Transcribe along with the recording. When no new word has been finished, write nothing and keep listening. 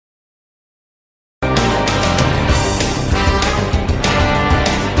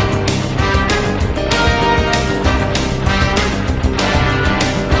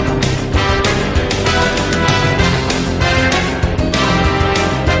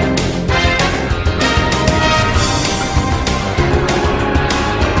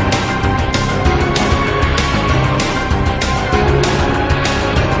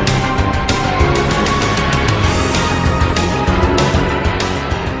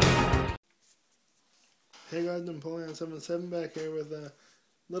Hey guys, Napoleon77 back here with a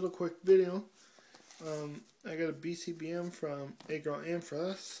little quick video. I got a BCBM from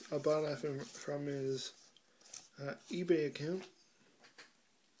AggroAmpharos. I bought it from his eBay account.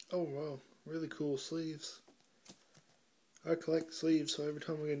 Oh wow, really cool sleeves. I collect sleeves, so every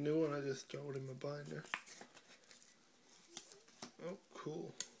time I get a new one I just throw it in my binder. Oh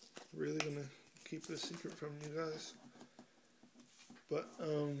cool, really gonna keep this secret from you guys. But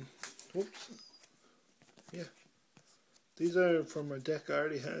whoops. Yeah, these are from my deck. I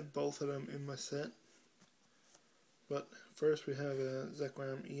already had both of them in my set. But first we have a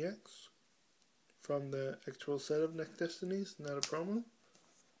Zekram EX from the actual set of Neck Destinies, not a promo.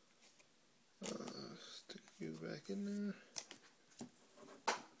 Stick you back in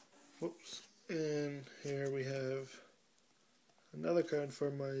there. Whoops. And here we have another card for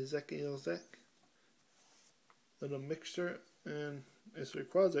my Zekiel's deck. Little mixture, and it's a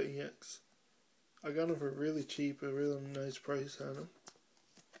Quasi EX. I got them for really cheap, a really nice price on them.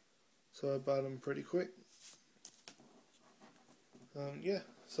 So I bought them pretty quick. Yeah,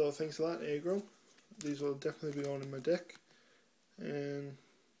 so thanks a lot, Aggro. These will definitely be going in my deck. And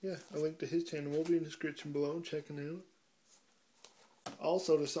yeah, a link to his channel will be in the description below. Check it out.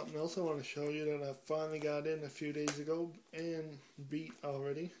 Also, there's something else I want to show you that I finally got in a few days ago and beat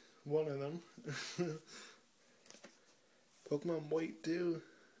already. One of them. Pokemon White 2.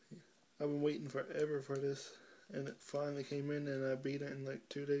 I've been waiting forever for this, and it finally came in, and I beat it in like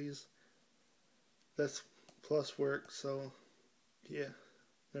 2 days. That's plus work, so yeah,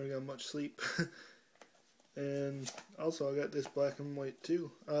 never got much sleep. And also I got this Black and White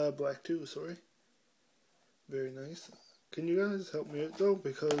 2, Black 2, sorry. Very nice. Can you guys help me out though,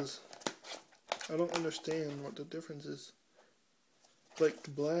 because I don't understand what the difference is. Like the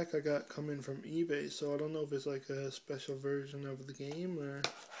black I got coming from eBay, so I don't know if it's like a special version of the game, or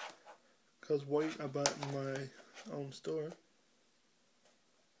because white I bought in my own store.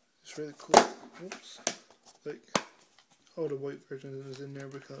 It's really cool. Oops. Like, oh, the white version is in there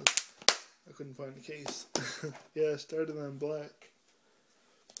because I couldn't find the case. Yeah, I started on black.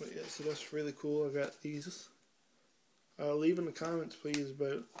 But yeah, so that's really cool. I got these. Leave in the comments, please,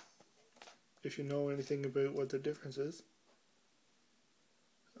 about if you know anything about what the difference is.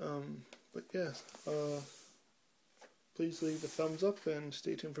 But yeah, please leave a thumbs up and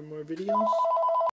stay tuned for more videos.